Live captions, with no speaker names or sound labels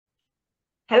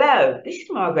Hello, this is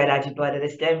Margaret Ajayi, the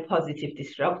STEM Positive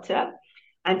Disruptor.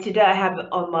 And today I have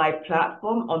on my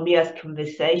platform, on Mia's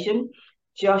Conversation,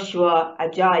 Joshua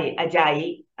Ajayi. And Yeah,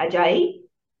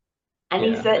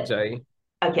 he's a, Ajayi.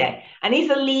 okay, and he's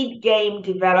a lead game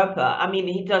developer. I mean,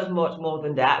 he does much more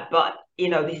than that, but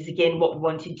this is again what we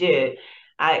want to do.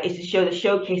 Is to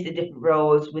showcase the different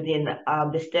roles within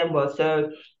the STEM world.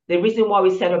 So the reason why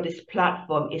we set up this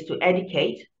platform is to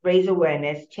educate, raise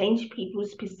awareness, change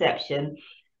people's perception,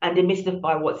 and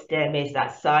demystify what STEM is,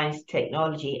 that science,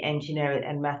 technology, engineering,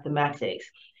 and mathematics.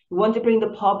 We want to bring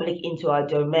the public into our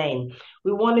domain.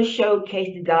 We want to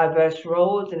showcase the diverse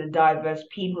roles and the diverse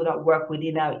people that work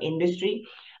within our industry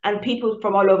and people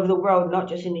from all over the world, not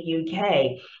just in the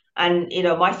UK. And,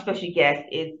 my special guest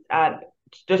is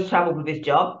just traveled with his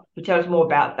job, who tells more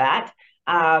about that.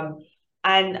 And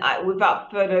without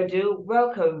further ado,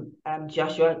 welcome,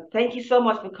 Joshua. Thank you so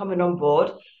much for coming on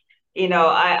board. Thank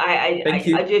I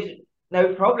you. did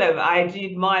no problem. I do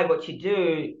admire what you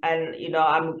do, and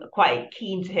I'm quite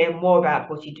keen to hear more about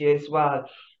what you do as well.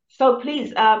 So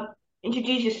please,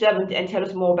 introduce yourself and tell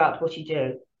us more about what you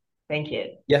do. Thank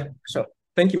you. Yeah, sure.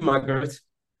 Thank you, Margaret.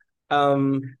 Hi,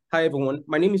 everyone.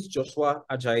 My name is Joshua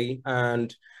Ajayi,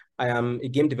 and I am a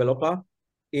game developer,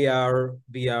 AR,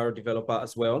 VR developer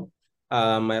as well.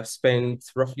 I have spent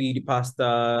roughly the past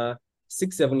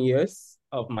 6, 7 years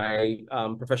of my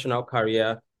professional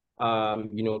career,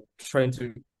 trying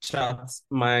to chart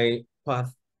my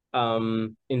path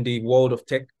in the world of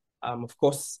tech. Of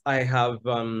course, I've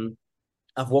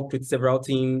worked with several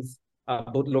teams,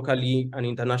 both locally and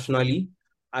internationally.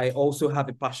 I also have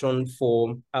a passion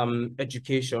for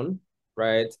education,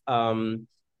 right?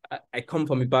 I come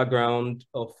from a background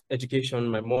of education.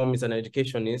 My mom is an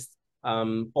educationist.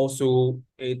 Also,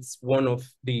 it's one of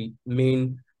the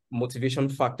main motivation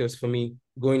factors for me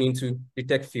going into the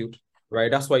tech field,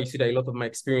 right? That's why you see that a lot of my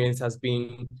experience has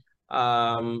been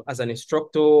as an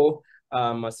instructor,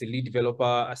 as a lead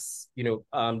developer, as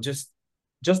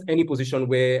just any position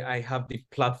where I have the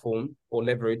platform or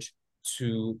leverage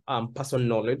to pass on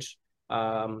knowledge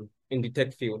in the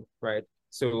tech field, right?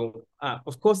 So,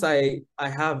 of course, I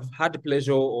have had the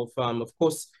pleasure of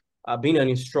course, being an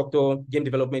instructor, game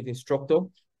development instructor,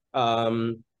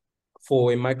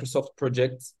 for a Microsoft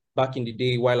project back in the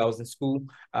day while I was in school.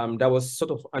 That was sort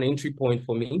of an entry point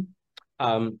for me.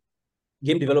 Um,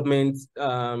 Game development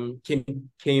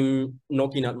came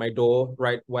knocking at my door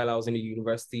right while I was in the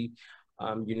university.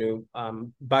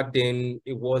 Back then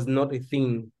it was not a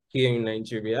thing here in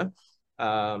Nigeria.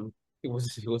 It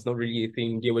was not really a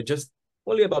thing. There were just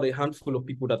only about a handful of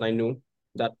people that I know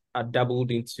that had dabbled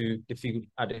into the field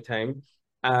at the time,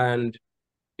 and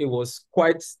it was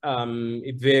quite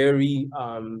a very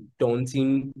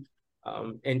daunting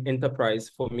enterprise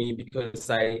for me because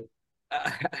I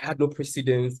had no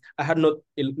precedence. I had not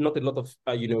a lot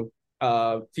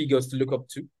of figures to look up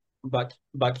to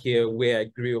back here where I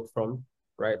grew up from,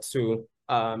 right? So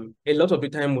a lot of the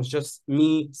time was just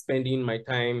me spending my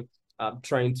time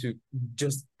trying to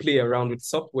just play around with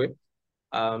software.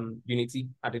 Unity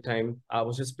at the time, I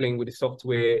was just playing with the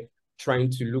software, trying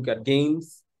to look at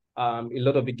games. A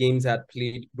lot of the games I had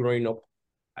played growing up,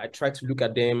 I tried to look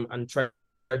at them and try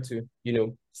to,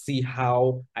 see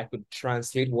how I could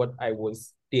translate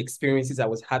the experiences I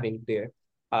was having there,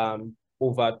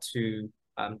 over to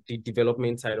the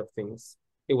development side of things.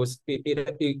 It was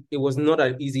not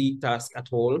an easy task at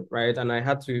all, right? And I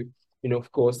had to,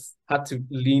 of course, had to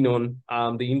lean on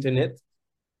the internet.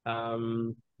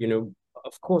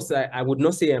 Of course, I would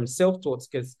not say I'm self-taught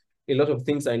because a lot of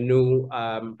things I know,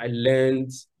 I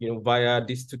learned, via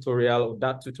this tutorial or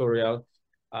that tutorial,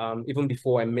 even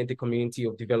before I met a community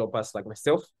of developers like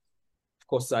myself. Of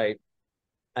course, I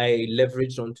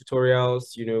leveraged on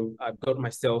tutorials, I got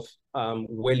myself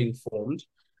well informed.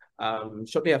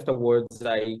 Shortly afterwards,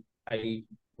 I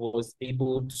was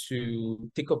able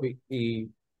to take up a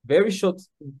very short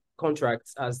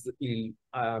contract as a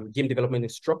game development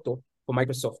instructor for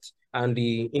Microsoft. And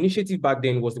the initiative back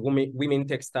then was the Women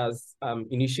Tech Stars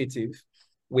initiative,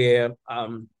 where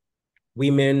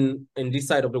women in this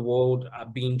side of the world are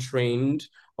being trained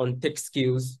on tech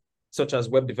skills such as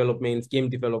web development, game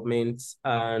development,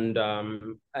 and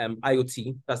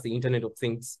IoT. That's the Internet of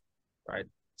Things, right?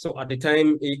 So at the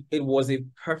time, it was a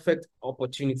perfect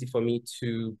opportunity for me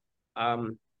to,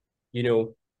 you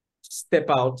know, step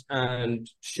out and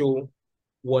show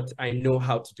what I know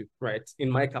how to do, right?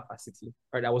 In my capacity,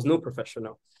 right? I was no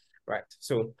professional, right?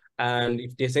 So, and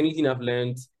if there's anything I've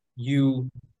learned, you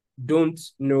don't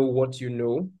know what you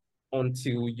know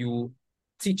until you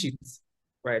teach it,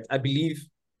 right? I believe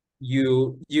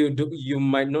you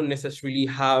might not necessarily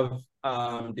have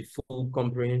the full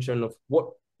comprehension of what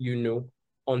you know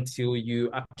until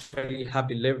you actually have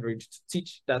the leverage to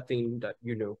teach that thing that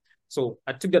you know. So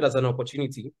I took that as an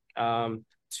opportunity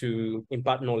to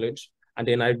impart knowledge. And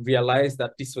then I realized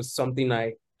that this was something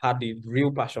I had a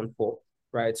real passion for,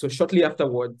 right? So shortly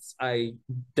afterwards, I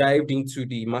dived into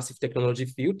the massive technology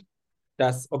field.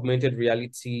 That's augmented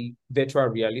reality, virtual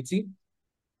reality.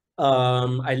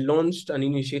 I launched an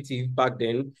initiative back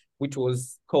then, which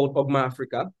was called Ogma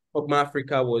Africa. Ogma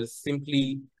Africa was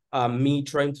simply me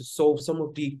trying to solve some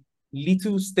of the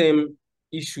little STEM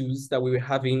issues that we were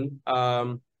having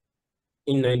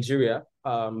in Nigeria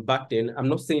back then. I'm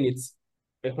not saying it's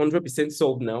 100%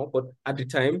 solved now, but at the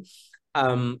time,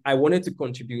 I wanted to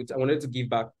contribute. I wanted to give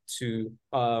back to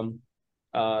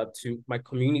my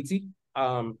community.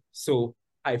 So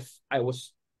I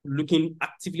was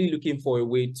actively looking for a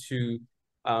way to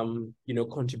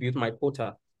contribute my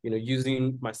quota,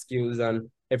 using my skills and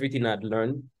everything I'd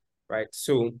learned, right?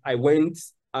 So I went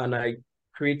and I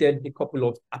created a couple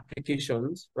of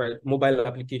applications, right? Mobile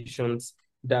applications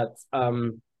that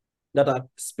are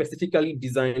specifically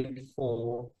designed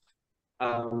for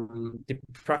the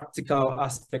practical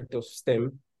aspect of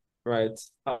STEM, right?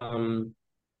 Yeah.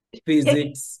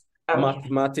 Physics, Okay.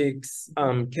 mathematics,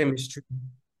 chemistry.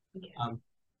 Okay. Um,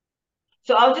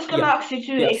 So I was just going to yeah, ask you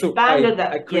to yeah. So expand on I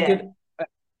that. Yeah. created,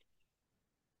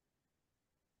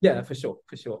 yeah, for sure,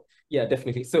 for sure. Yeah,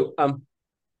 definitely. So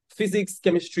physics,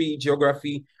 chemistry,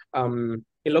 geography, a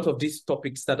lot of these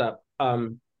topics that are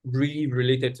really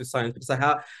related to science, because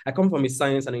I come from a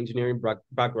science and engineering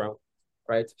background,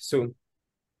 right? So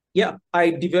yeah,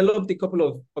 I developed a couple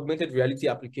of augmented reality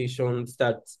applications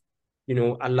that,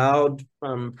 allowed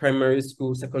primary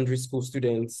school, secondary school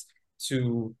students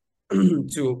to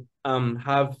to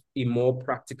have a more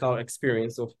practical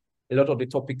experience of a lot of the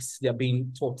topics they're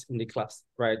being taught in the class,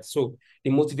 right? So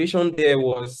the motivation there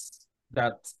was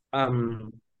that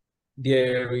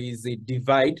there is a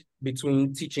divide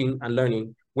between teaching and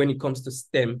learning when it comes to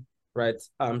STEM, right?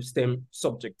 STEM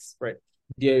subjects, right?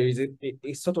 There is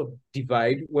a sort of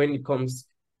divide when it comes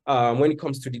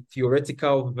to the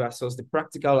theoretical versus the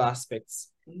practical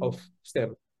aspects of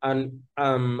STEM. And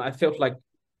I felt like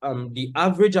the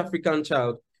average African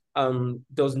child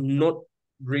does not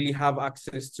really have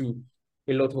access to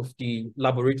a lot of the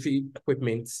laboratory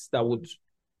equipments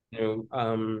you know,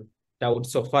 um, that would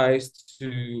suffice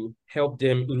to help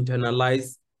them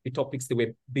internalize the topics they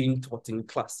were being taught in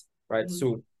class, right?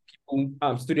 So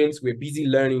students were busy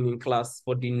learning in class,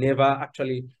 but they never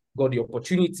actually got the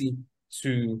opportunity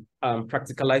to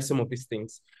practicalize some of these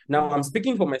things. Now, I'm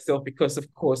speaking for myself because,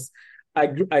 of course,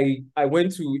 I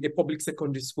went to a public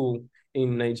secondary school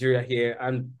in Nigeria here,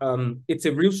 and it's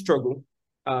a real struggle.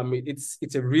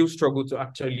 It's a real struggle to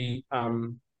actually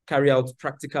carry out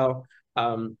practical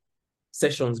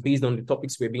sessions based on the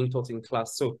topics we're being taught in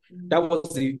class. So that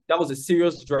was a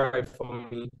serious drive for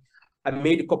me. I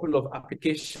made a couple of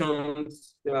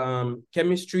applications,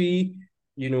 chemistry.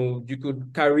 You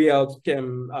could carry out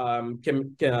chemical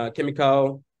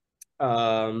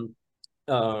um,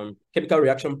 chemical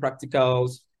reaction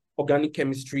practicals, organic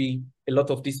chemistry, a lot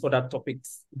of these other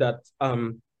topics that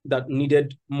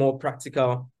needed more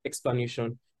practical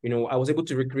explanation. I was able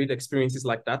to recreate experiences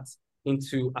like that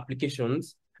into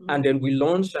applications. And then we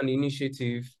launched an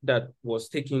initiative that was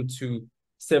taken to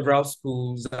several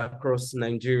schools across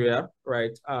Nigeria,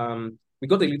 right? We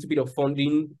got a little bit of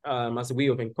funding as a way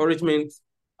of encouragement.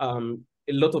 A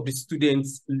lot of the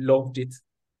students loved it.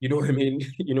 You know what I mean?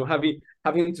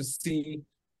 Having to see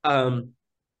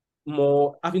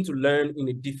more, having to learn in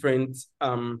a different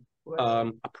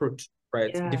approach,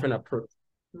 right? Yeah. Different approach.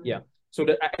 Yeah. So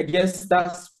I guess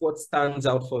that's what stands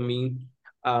out for me.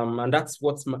 And that's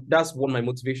what my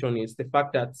motivation is. The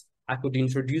fact that I could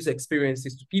introduce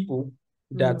experiences to people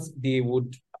that they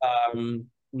would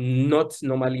not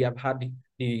normally have had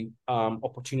the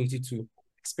opportunity to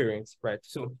experience, right?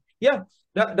 So yeah,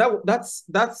 that's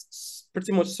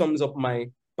pretty much sums up my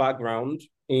background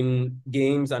in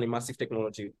games and immersive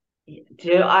technology.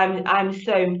 I'm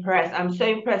so impressed. I'm so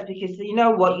impressed because you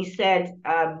know what you said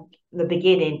in the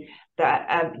beginning,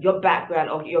 that your background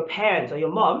or your parents or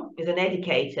your mom is an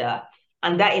educator,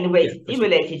 and that in a way Yeah, for sure.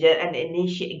 stimulated it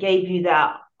and gave you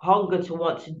that hunger to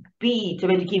want to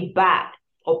really give back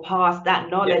or pass that Yeah,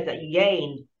 knowledge that you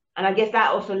gained. And I guess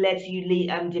that also led to you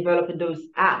developing those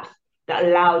apps that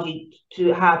allowed you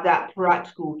to have that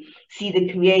practical, see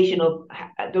the creation of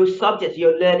those subjects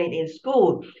you're learning in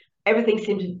school. Everything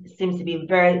seems to be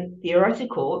very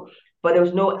theoretical, but there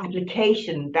was no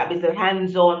application. That was the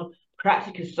hands-on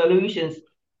practical solutions.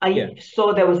 And yeah, you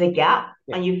saw there was a gap,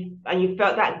 yeah, and you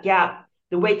felt that gap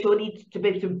the way to need to be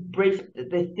able to bridge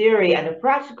the theory and the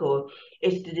practical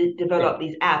is to Yeah. develop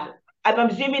these apps. I'm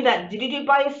assuming that did you do it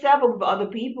by yourself or with other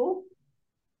people?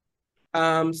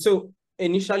 So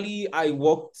initially I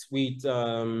worked with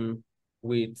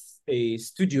a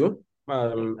studio.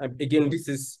 Again,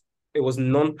 it was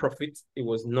non-profit. It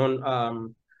was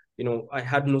I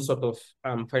had no sort of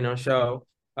financial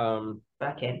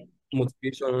Back in.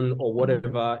 motivation or Mm-hmm.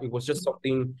 whatever. It was just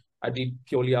something I did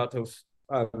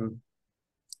um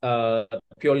uh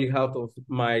purely out of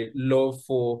my love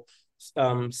for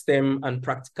STEM and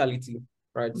practicality,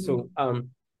 right? Mm-hmm. So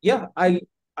yeah, I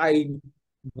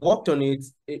worked on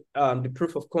the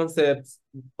proof of concept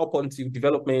up until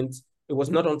development. It was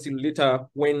not until later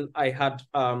when I had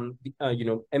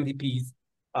MVPs,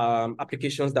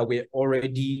 applications that were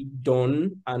already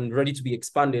done and ready to be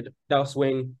expanded. That's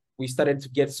when we started to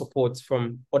get support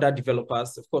from other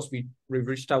developers. Of course, we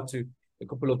reached out to a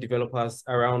couple of developers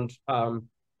around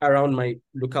my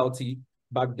locality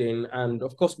back then, and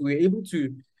of course, we were able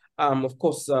to, of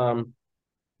course,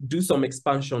 do some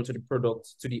expansion to the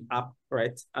product, to the app,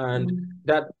 right? And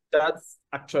Mm-hmm. that's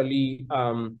actually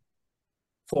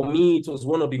for me, it was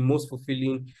one of the most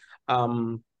fulfilling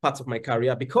parts of my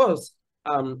career because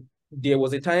there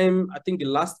was a time, I think the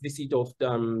last visit of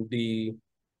the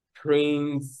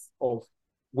Prince of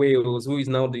Wales, who is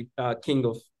now the king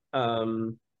of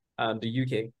the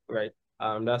UK, right?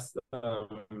 That's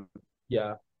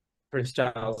yeah, Prince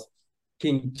Charles,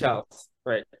 King Charles,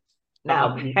 right?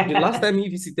 Now. The last time he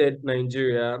visited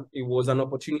Nigeria, it was an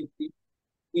opportunity.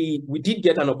 We did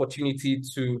get an opportunity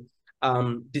to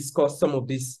discuss some of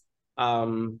these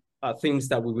things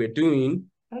that we were doing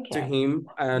to Okay. him,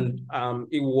 and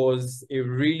it was a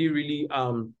really really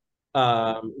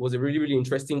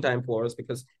interesting time for us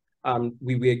because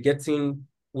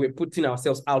we're putting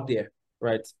ourselves out there,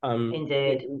 right?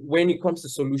 Indeed. When it comes to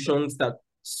solutions that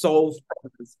solve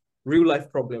problems, real life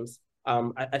problems,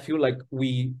 I feel like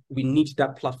we need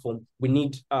that platform. We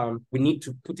need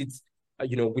to put it,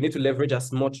 we need to leverage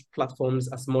as much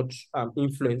platforms, as much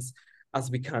influence as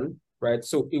we can, right?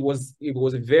 So it was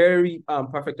a very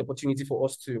perfect opportunity for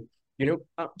us to,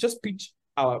 just pitch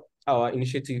our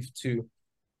initiative to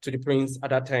the prince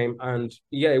at that time, and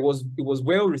yeah, it was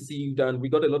well received, and we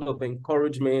got a lot of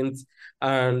encouragement,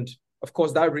 and of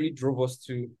course that really drove us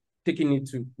to taking it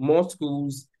to more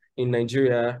schools in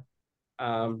Nigeria.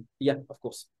 Yeah, of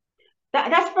course.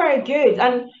 That's very good.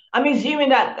 And I'm assuming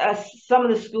that some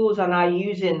of the schools are now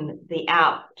using the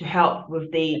app to help with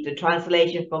the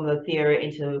translation from the theory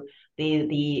into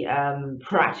the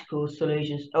practical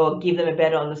solutions, or give them a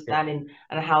better Yeah. understanding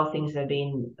and how things are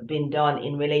being done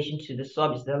in relation to the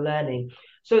subjects they're learning.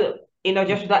 So,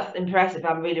 just that's impressive.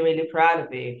 I'm really, really proud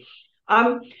of you.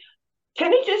 Um,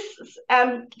 can you just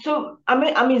so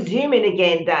I'm assuming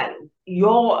again that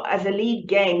you're as a lead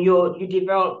game, you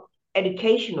develop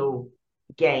educational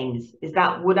games.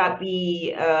 Would that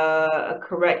be a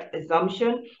correct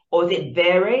assumption, or is it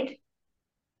varied?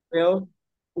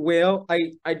 Well,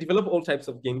 I develop all types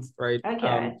of games, right?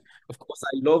 Okay. Of course, I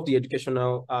love the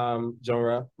educational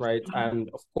genre, right? And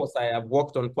of course, I have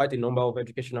worked on quite a number of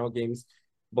educational games,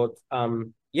 but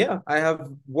yeah, I have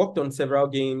worked on several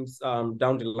games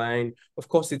down the line. Of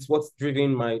course, it's what's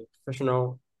driven my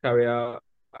professional career.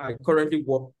 I currently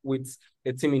work with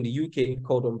a team in the UK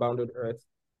called Unbounded Earth,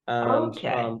 and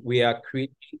Okay. we are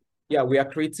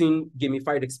creating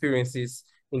gamified experiences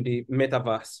in the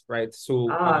metaverse, right? So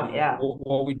Yeah.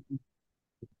 what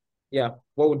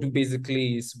we do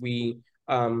basically is we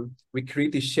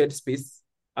create a shared space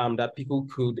that people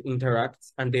could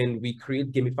interact, and then we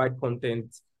create gamified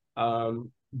content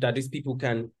that these people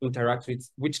can interact with,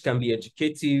 which can be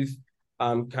educative,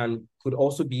 could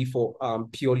also be for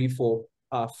purely for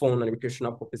fun and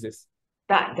educational purposes.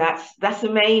 That's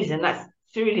amazing. That's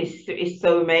really it's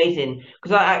so amazing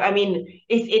because I mean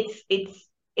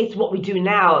it's what we do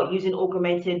now using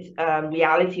augmented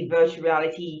reality, virtual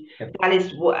reality. Yeah. That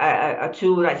is what a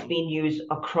tool that's being used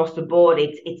across the board.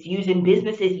 It's used in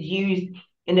businesses, it's used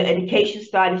in the education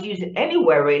side, it's used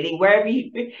anywhere really, wherever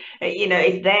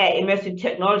it's there. Immersive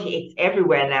technology, it's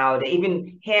everywhere now.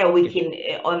 Even here we can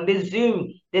on this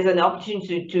Zoom, there's an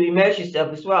opportunity to immerse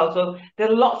yourself as well. So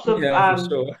there's lots of Yeah, for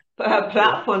sure. Yeah.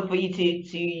 platform for you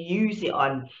to use it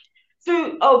on.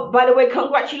 So, oh, by the way,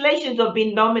 congratulations on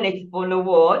being nominated for an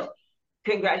award. Yeah,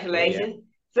 yeah. Congratulations.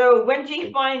 So, when do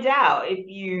you find out if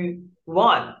you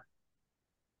won?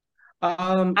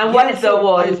 And what Yeah, is the so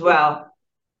award I as well?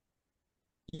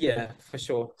 Yeah, for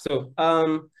sure. So,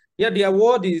 yeah, the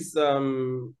award is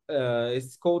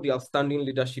it's called the Outstanding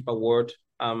Leadership Award.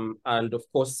 And of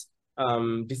course,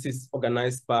 this is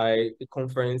organized by a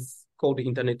conference called the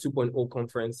Internet 2.0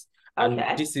 conference. And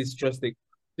Okay. this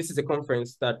is a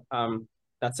conference that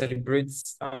that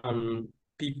celebrates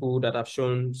people that have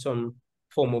shown some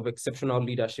form of exceptional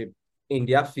leadership in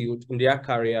their field, in their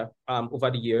career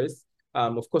over the years.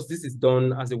 Of course, this is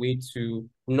done as a way to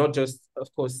not just,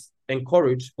 of course,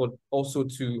 encourage, but also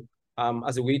to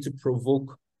as a way to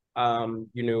provoke,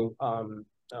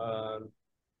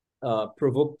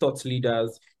 provoke thought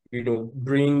leaders,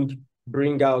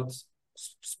 bring out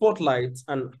spotlight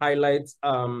and highlight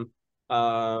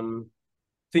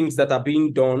things that are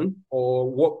being done or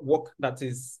work that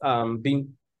is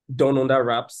being done under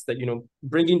wraps, that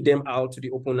bringing them out to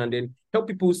the open, and then help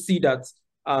people see that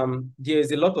there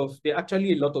are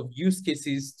actually a lot of use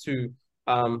cases to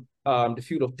the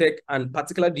field of tech, and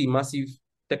particularly the massive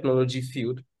technology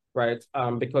field, right?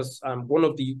 Because one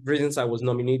of the reasons I was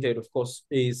nominated, of course,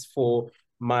 is for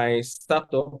my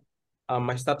startup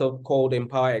called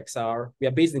Empower XR. We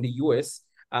are based in the US,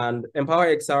 and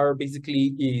Empower XR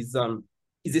basically is a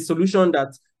solution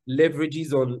that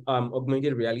leverages on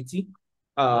augmented reality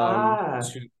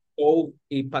to solve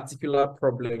a particular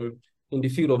problem in the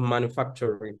field of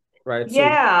manufacturing, right? So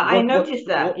Yeah, I noticed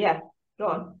that. what Yeah, go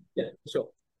on. yeah, sure,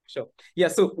 sure. Yeah,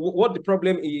 so what the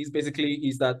problem is basically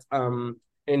is that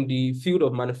in the field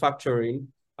of manufacturing,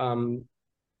 when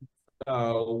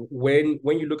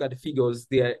you look at the figures,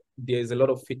 there's a lot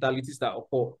of fatalities that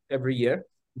occur every year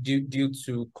due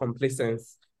to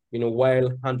complacence, while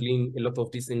handling a lot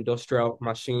of these industrial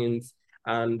machines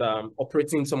and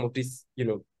operating some of this,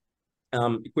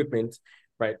 equipment,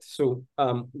 right? So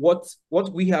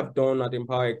what we have done at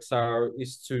Empower XR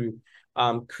is to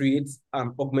create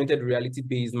augmented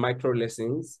reality-based micro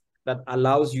lessons that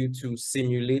allows you to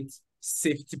simulate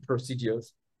safety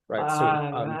procedures, right? So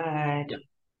Right. yeah,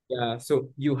 yeah.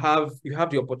 So you have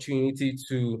the opportunity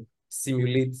to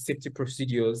simulate safety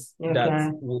procedures that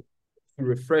Okay. will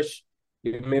refresh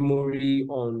your memory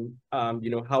on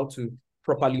how to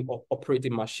properly operate a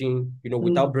machine,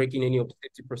 without Mm. breaking any of the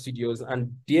safety procedures,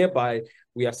 and thereby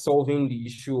we are solving the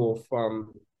issue of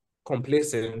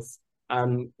complacence,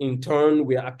 and in turn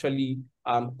we are actually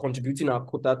contributing our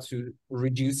quota to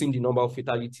reducing the number of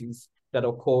fatalities that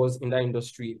occurs in that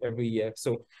industry every year.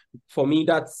 So for me,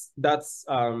 that's that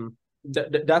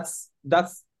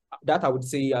I would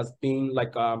say has been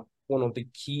like one of the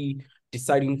key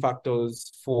deciding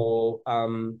factors for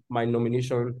my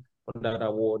nomination for that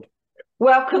award.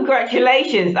 Well,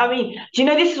 congratulations. I mean, do you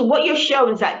know this is what you're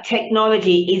showing is that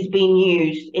technology is being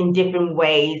used in different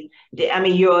ways. I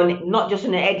mean, you're not just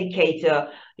an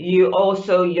educator, you're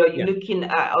Yeah, looking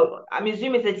at I'm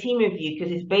assuming it's a team of you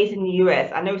because it's based in the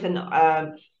US. I know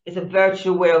it's a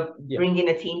virtual way of yeah, bringing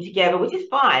a team together, which is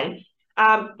fine.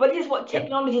 But this is what yeah,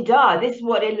 technology does. This is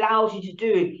what it allows you to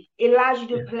do. It allows you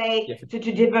to yeah, play yeah,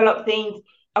 to develop things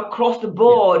across the yeah,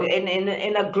 board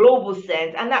in a global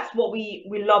sense. And that's what we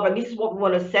love. And this is what we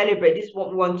want to celebrate. This is what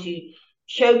we want to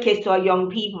showcase to our young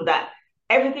people, that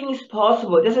everything is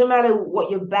possible. It doesn't matter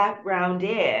what your background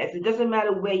is. It doesn't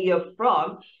matter where you're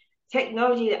from.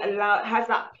 Technology has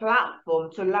that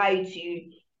platform to allow you to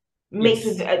mix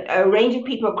with yes. a range of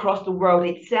people across the world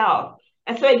itself.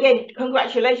 And so again,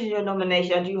 congratulations on your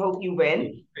nomination. I do hope you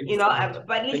win. Thank you so much.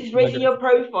 But this Thank is you, raising Margaret. your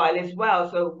profile as well.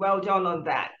 So well done on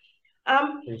that.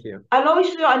 Um, Thank you. and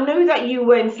also, I know that you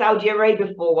were in Saudi Arabia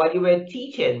before while you were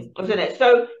teaching, wasn't it?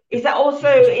 So, Yeah, is that also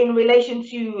yeah, for sure. in relation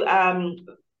to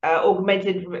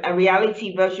augmented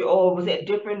reality virtual, or was it a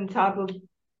different type of,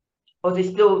 or is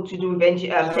it still to do with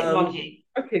technology?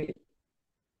 Okay.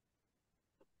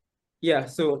 Yeah,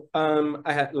 so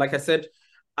like I said,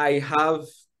 I have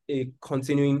a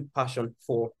continuing passion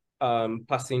for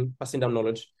passing down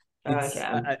knowledge. Okay.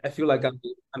 I feel like I'm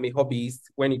a hobbyist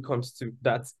when it comes to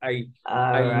that. All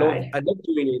right. I love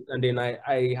doing it, and then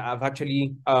I have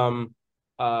actually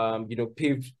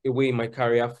paved a way in my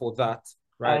career for that,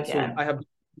 right? So Okay. I have been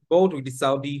involved with the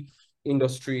Saudi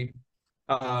industry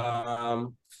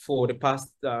for the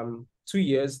past 2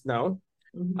 years now.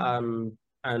 Mhm.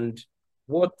 And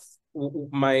what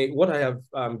what I have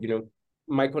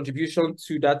my contribution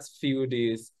to that field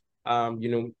is I've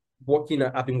been working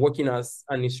as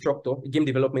an instructor, a game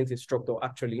development instructor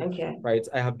actually, Okay. right?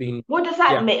 I have been What does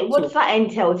that yeah. mean? What does So that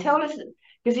entail? Tell us,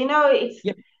 because it's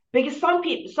yeah, because some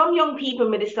young people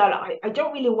may decide, I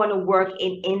don't really want to work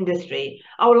in industry.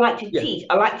 I would like to yeah, teach.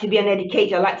 I like to be an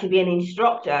educator. I like to be an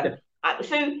instructor. yeah,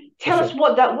 So for tell us sure.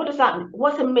 what does that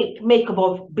what's the makeup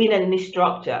of being an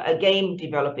instructor, a game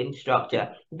developing Yeah,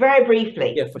 instructor? Very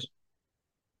briefly. yeah, for sure.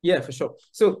 Yeah, for sure.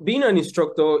 So being an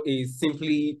instructor is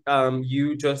simply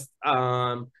you just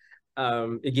again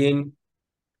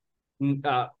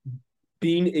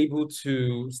being able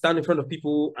to stand in front of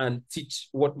people and teach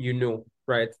what you know,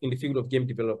 right, in the field of game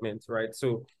development, right?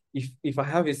 So if I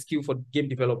have a skill for game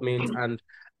development and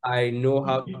I know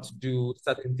how to do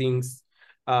certain things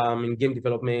in game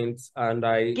development and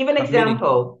I Give an have made it,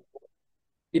 example.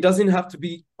 it doesn't have to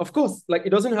be, of course, like it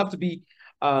doesn't have to be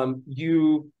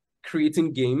you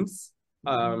creating games,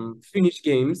 finished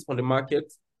games on the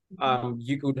market.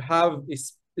 You could have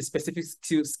a specific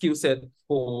skill set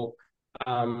for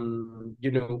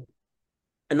you know,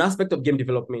 an aspect of game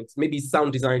development, maybe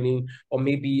sound designing, or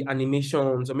maybe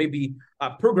animations, or maybe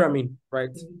programming,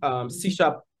 right? C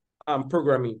sharp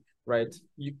programming, right?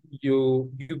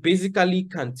 You basically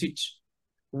can teach.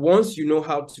 Once you know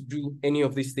how to do any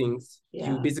of these things,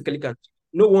 you Yeah. basically can.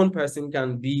 No one person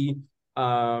can be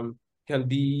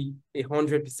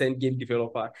 100% game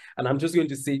developer. And I'm just going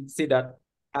to say that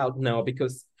out now,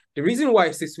 because the reason why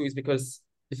I say so is because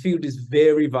the field is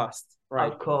very vast,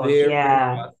 right? Of course. Very, very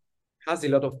Yeah. vast. Has a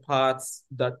lot of parts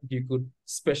that you could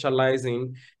specialize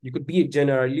in. You could be a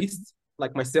generalist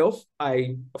like myself.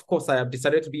 Of course, I have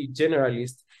decided to be a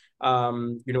generalist.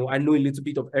 You know, I know a little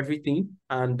bit of everything,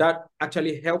 and that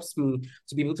actually helps me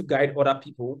to be able to guide other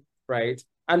people, right?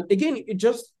 And again, it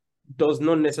just does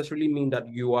not necessarily mean that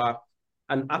you are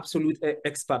an absolute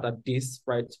expert at this,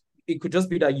 right? It could just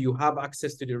be that you have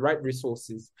access to the right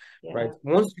resources, right?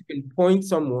 Yeah. Once you can point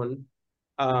someone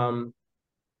um,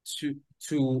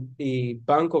 to a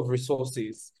bank of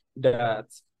resources that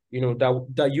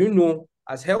that you know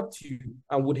has helped you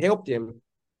and would help them,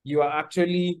 you are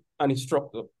actually an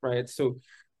instructor, right? So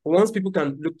once people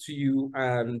can look to you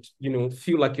and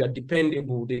feel like you are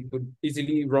dependable, they could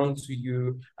easily run to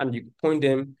you and you point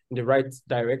them in the right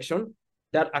direction.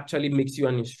 That actually makes you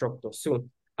an instructor. So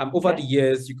over the Okay.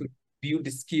 years, you could build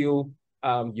the skill,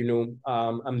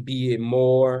 and be a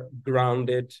more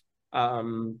grounded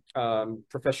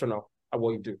professional at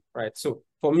what you do, right? So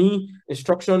for me,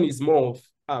 instruction is more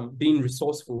of being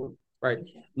resourceful, right?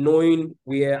 Okay. Knowing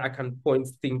where I can point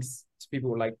things to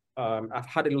people. Like I've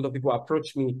had a lot of people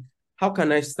approach me. How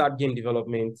can I start game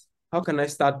development? How can I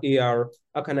start AR?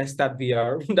 How can I start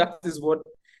VR?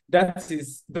 That's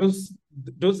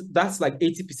like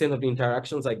 80% of the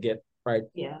interactions I get, right?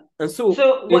 Yeah. And so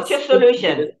So what's your it's over the years,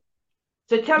 solution?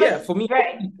 So tell yeah, us for me,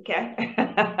 very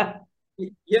okay.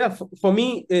 yeah, for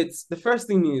me, it's the first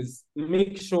thing is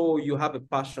make sure you have a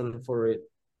passion for it,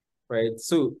 right?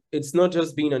 So it's not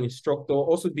just being an instructor,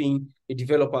 also being a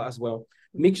developer as well.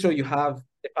 Make sure you have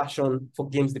a passion for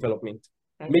games development.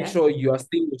 Make Okay. sure you are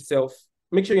staying yourself.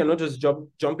 Make sure you're not just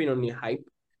jumping on the hype,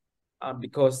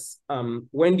 because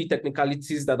when the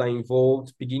technicalities that are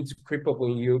involved begin to creep up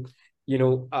on you,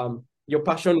 your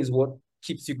passion is what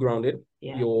keeps you grounded.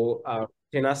 Yeah. Your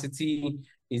tenacity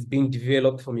is being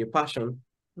developed from your passion,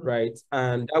 Mm. right?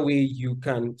 And that way you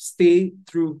can stay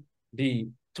through the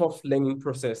tough learning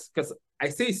process. Because I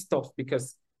say it's tough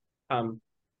because um,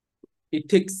 it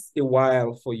takes a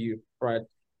while for you, right?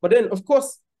 But then, of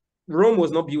course, Rome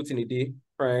was not built in a day,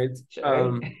 right?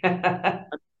 Sure.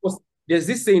 Of course, there's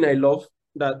this saying I love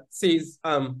that says,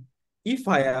 if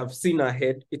I have seen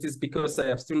ahead, it is because I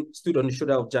have stood on the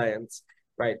shoulder of giants,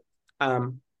 right?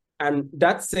 Um, and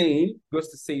that saying goes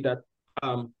to say that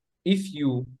if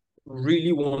you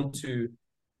really want to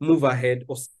move ahead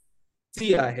or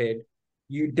see ahead,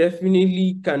 you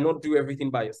definitely cannot do everything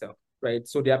by yourself, right?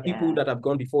 So there are people Yeah. that have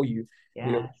gone before you,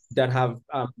 Yes. that have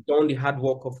done the hard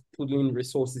work of putting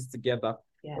resources together,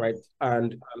 Yes. right?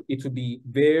 And it would be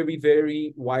very,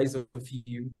 very wise of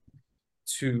you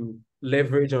to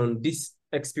leverage on these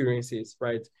experiences,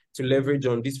 right? To leverage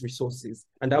on these resources.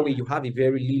 And that way Yeah. you have a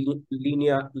very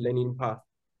linear learning path,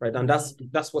 right? And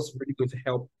Indeed. that's what's really going to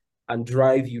help and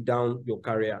drive you down your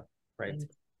career, right?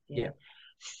 Yeah. Yeah.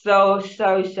 So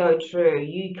true.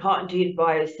 You can't do it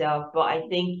by yourself, but I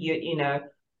think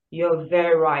you're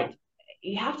very right.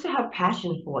 You have to have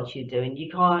passion for what you're doing. You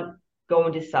can't go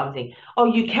into something. Oh,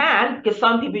 you can, because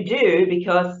some people do,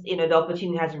 because the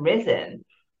opportunity has risen.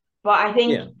 But I Yeah.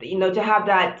 think, to have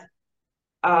that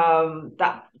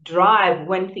drive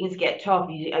when things get tough,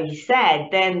 you said,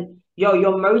 then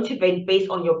you're motivated based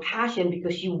on your passion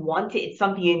because you want it. It's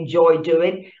something you enjoy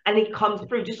doing, and it comes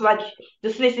through. Just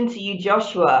listen to you,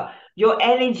 Joshua. Your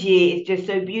energy is just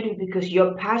so beautiful because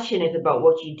you're passionate about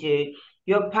what you do.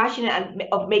 You're passionate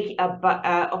of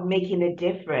making a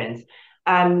difference.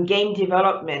 Game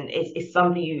development is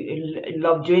something you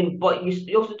love doing, but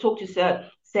you also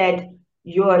said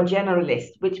you're a generalist,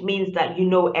 which means that you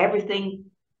know everything.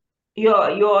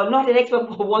 You're not an expert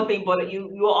for one thing, but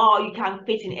you can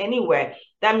fit in anywhere.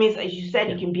 That means, as you said,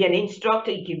 you Yeah. can be an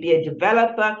instructor, you can be a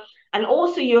developer, And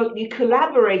also you're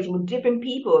collaborating with different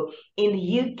people in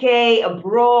the UK,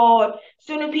 abroad,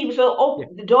 so many people. So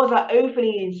the doors are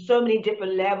opening in so many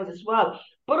different levels as well.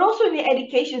 But also in the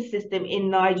education system in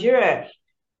Nigeria,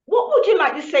 what would you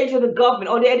like to say to the government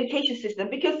or the education system?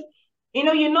 Because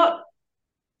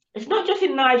it's not just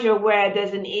in Nigeria where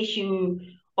there's an issue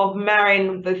of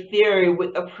marrying the theory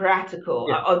with the practical,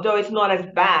 although it's not as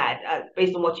bad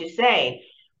based on what you're saying.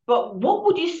 But what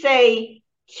would you say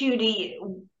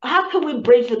to how can we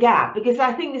bridge the gap? Because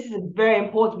I think this is very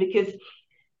important because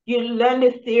you learn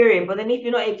the theory, but then if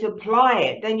you're not able to apply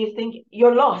it, then you think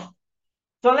you're lost.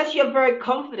 So unless you're very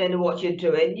confident in what you're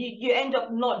doing, you end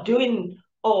up not doing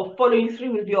or following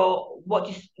through with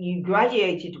what you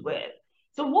graduated with.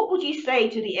 So what would you say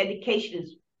to the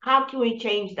educationists? How can we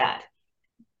change that?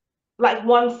 Like I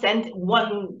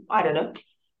don't know,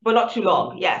 but not too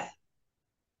long. Yes.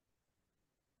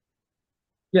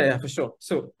 Yeah, for sure.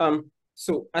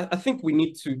 So I think we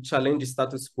need to challenge the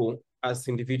status quo as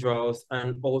individuals,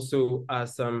 and also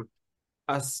as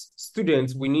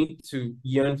students, we need to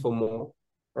yearn for more,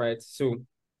 right? So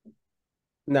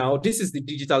now this is the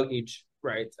digital age,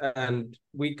 right? And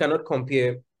we cannot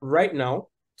compare right now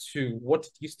to what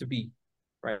it used to be,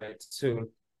 right? So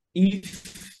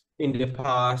if in the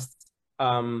past,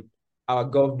 our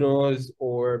governors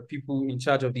or people in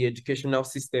charge of the educational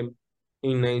system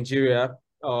in Nigeria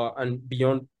and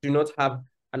beyond do not have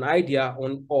an idea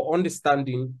on or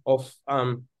understanding of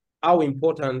how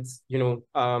important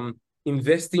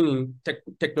investing in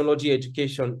technology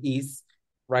education is,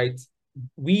 right?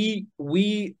 We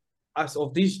as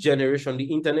of this generation,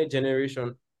 the internet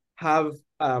generation, have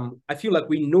I feel like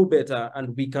we know better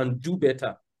and we can do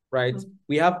better, right? Mm-hmm.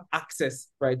 We have access,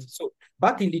 right? So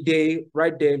back in the day,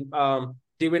 right then,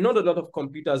 there were not a lot of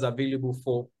computers available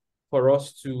for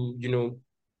us to,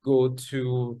 go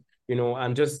to,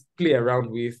 and just play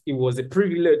around with. It was a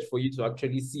privilege for you to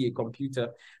actually see a computer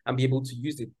and be able to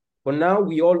use it. But now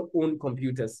we all own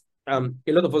computers. A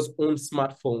lot of us own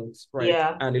smartphones, right?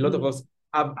 Yeah. And a lot of us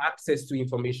have access to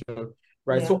information,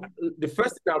 right? Yeah. So the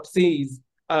first thing I would say is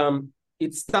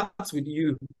it starts with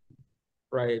you,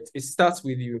 right? It starts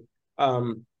with you.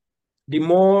 The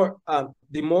more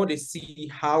they see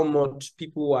how much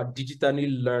people are digitally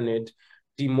learned,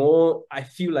 the more I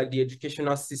feel like the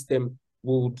educational system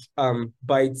would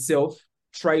by itself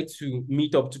try to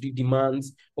meet up to the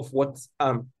demands of what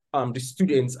the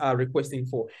students are requesting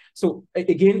for. So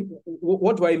again,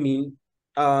 what do I mean?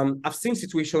 I've seen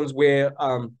situations where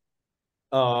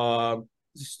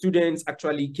students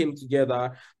actually came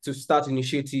together to start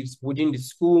initiatives within the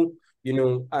school,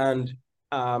 and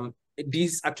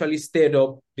this actually stirred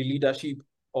up the leadership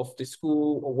of the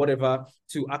school or whatever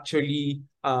to actually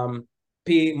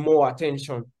pay more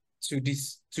attention to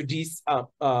this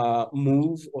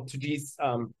move or to these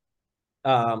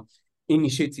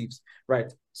initiatives,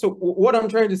 right? So what I'm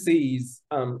trying to say is,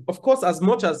 of course, as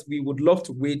much as we would love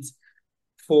to wait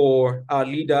for our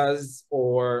leaders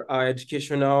or our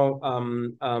educational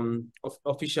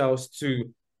officials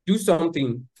to do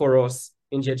something for us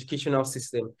in the educational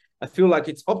system, I feel like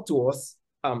it's up to us.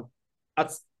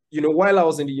 While I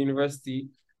was in the university,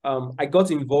 I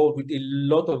got involved with a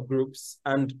lot of groups,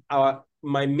 and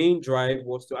my main drive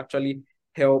was to actually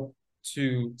help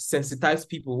to sensitize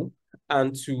people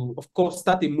and to, of course,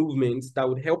 start a movement that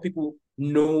would help people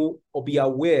know or be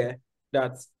aware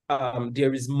that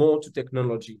there is more to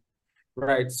technology,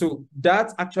 right? So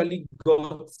that actually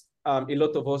got a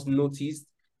lot of us noticed,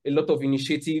 a lot of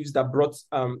initiatives that brought,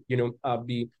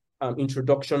 the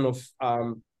introduction of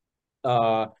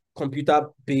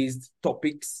computer-based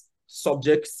topics,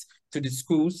 subjects to the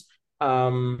schools,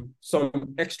 some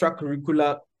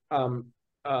extracurricular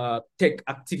tech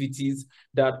activities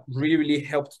that really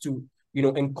helped to,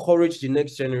 encourage the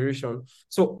next generation.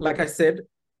 So like I said,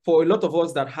 for a lot of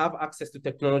us that have access to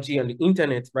technology and the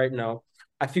internet right now,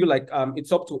 I feel like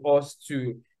it's up to us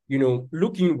to,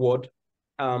 look inward,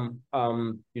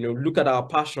 look at our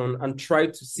passion and try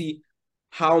to see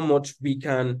how much we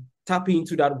can tap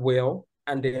into that well,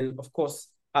 and then, of course,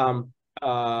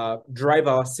 drive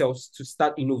ourselves to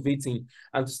start innovating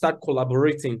and to start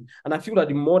collaborating. And I feel that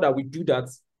the more that we do that,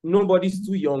 nobody's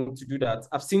too young to do that.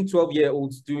 I've seen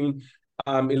 12-year-olds doing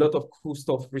a lot of cool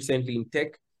stuff recently in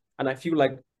tech, and I feel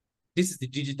like this is the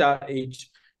digital age.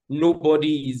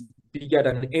 Nobody is bigger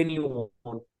than anyone.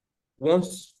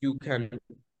 Once you can,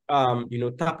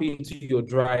 tap into your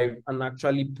drive and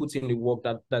actually put in the work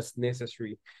that's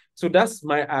necessary. So that's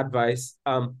my advice.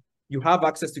 You have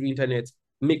access to the internet,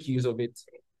 make use of it.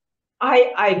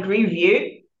 I agree with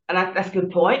you, and that's a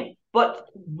good point. But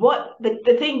what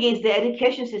the thing is, the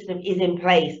education system is in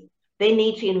place. They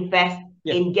need to invest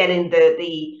in getting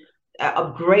the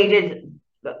upgraded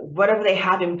whatever they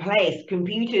have in place,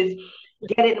 computers,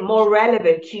 get it more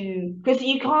relevant to, because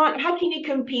you can't, how can you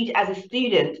compete as a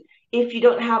student if you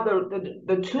don't have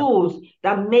the tools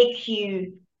that make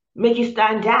you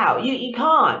stand out? You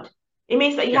can't. It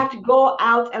means that you have to go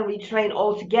out and retrain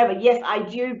altogether. Yes, I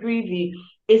do agree with you.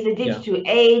 It's the digital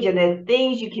age and there's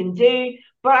things you can do.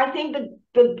 But I think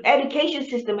the education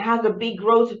system has a big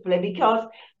role to play because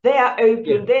they are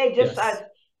open. They're just as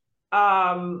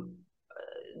um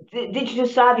digital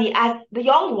savvy as the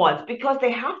young ones because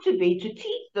they have to be to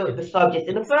teach the subject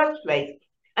in the first place.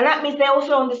 And that means they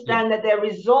also understand that there are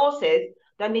resources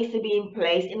that needs to be in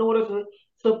place in order to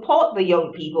support the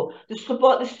young people, to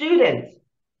support the students.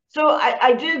 So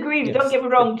I do agree. Don't get me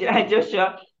wrong,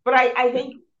 Joshua, but I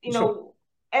think,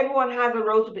 everyone has a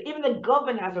role to play. Even the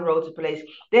government has a role to play.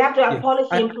 They have to have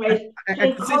policy in place to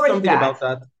encourage that. About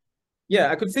that.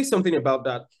 Yeah, I could say something about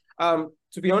that.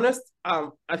 To be honest,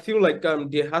 I feel like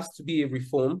there has to be a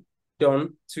reform done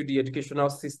to the educational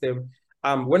system.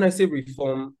 When I say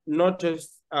reform, not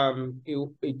just a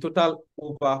total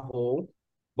overhaul,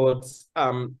 but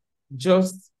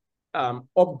just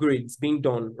upgrades being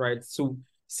done, right? So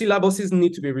syllabuses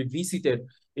need to be revisited.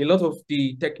 A lot of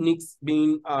the techniques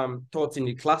being taught in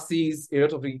the classes, a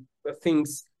lot of the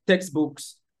things,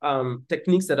 textbooks,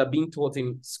 techniques that are being taught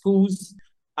in schools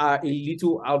are a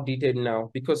little outdated now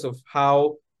because of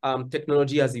how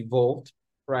technology has evolved,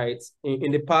 right?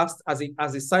 In the past, as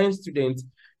a science student,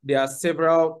 there are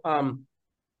several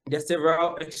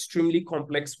extremely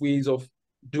complex ways of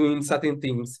doing certain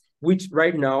things, which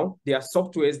right now there are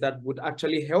softwares that would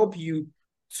actually help you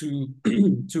to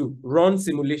to run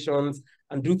simulations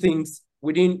and do things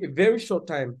within a very short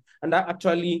time, and that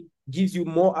actually gives you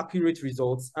more accurate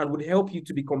results and would help you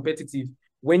to be competitive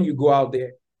when you go out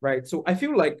there, right? So I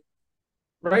feel like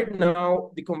right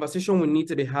now the conversation we need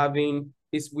to be having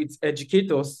is with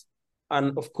educators,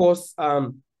 and of course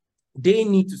they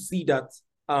need to see that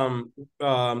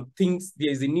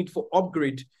there is a need for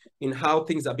upgrade in how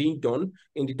things are being done,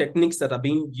 in the techniques that are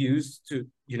being used to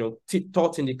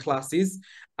taught in the classes.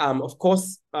 Of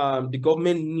course, the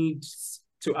government needs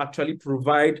to actually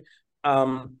provide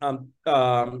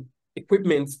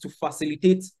equipment to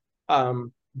facilitate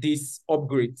these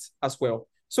upgrades as well.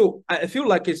 So I feel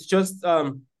like it's just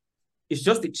a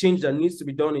change that needs to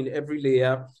be done in every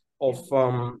layer of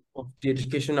the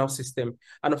educational system.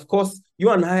 And of course, you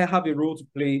and I have a role to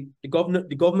play. The government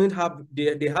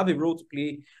they have a role to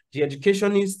play. The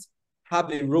educationists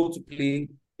have a role to play.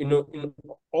 In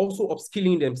also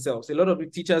upskilling themselves. A lot of the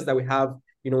teachers that we have,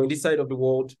 in this side of the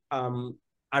world,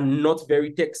 are not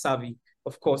very tech savvy,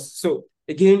 of course. So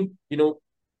again,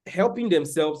 helping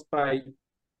themselves by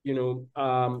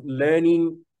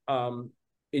learning a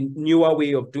newer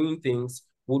way of doing things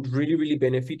would really, really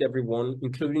benefit everyone,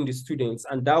 including the students.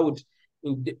 And that would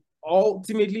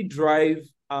ultimately drive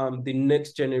the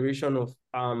next generation of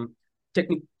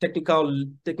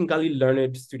technically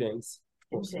learned students.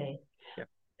 Okay. Yeah.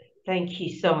 Thank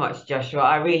you so much, Joshua.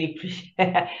 I really appreciate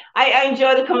it. I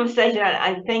enjoy the conversation, and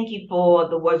I thank you for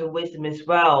the words of wisdom as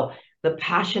well. The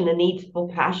passion, the need for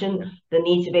passion, the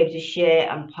need to be able to share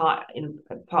and part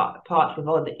with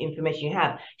all the information you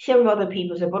have, share with other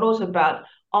people, but also about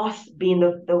us being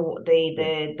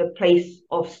the place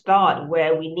of start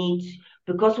where we need,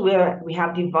 because we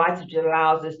have devices which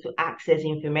allows us to access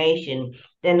information,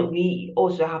 then we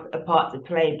also have a part to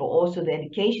play, but also the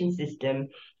education system.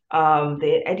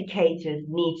 The educators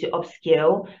need to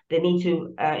upskill, they need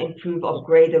to improve,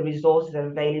 upgrade the resources that are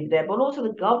available there, but also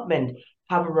the government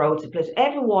have a role to play. So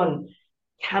everyone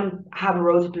can have a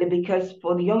role to play, because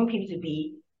for the young people to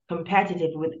be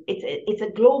competitive with it's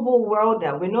a global world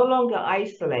now. We're no longer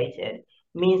isolated. It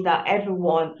means that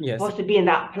everyone wants to be in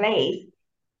that place.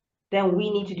 Then we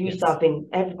need to do something.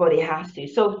 Everybody has to.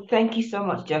 So thank you so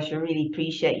much, Joshua. Really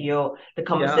appreciate the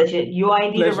conversation. Yeah. You are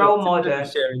indeed a role model.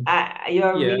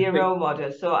 You're really a role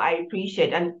model. So I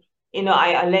appreciate, and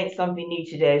I learned something new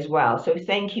today as well. So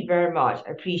thank you very much.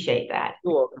 I appreciate that.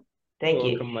 You're welcome. Thank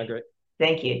you. Welcome, Margaret.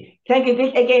 Thank you. Thank you.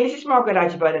 Again, this is Margaret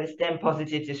Ajayi, the STEM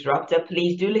Positive Disruptor.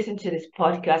 Please do listen to this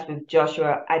podcast with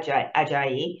Joshua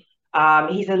Ajayi.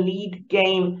 He's a lead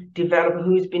game developer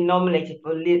who's been nominated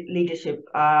for leadership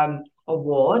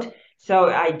award. So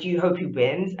I do hope he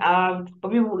wins.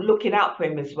 But we were looking out for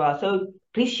him as well. So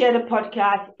please share the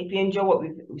podcast. If you enjoy what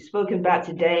we've spoken about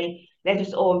today, let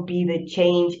us all be the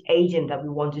change agent that we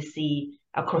want to see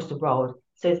across the world.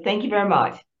 So thank you very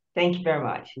much. Thank you very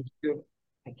much. Thank you.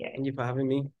 Okay. Thank you for having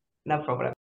me. No problem.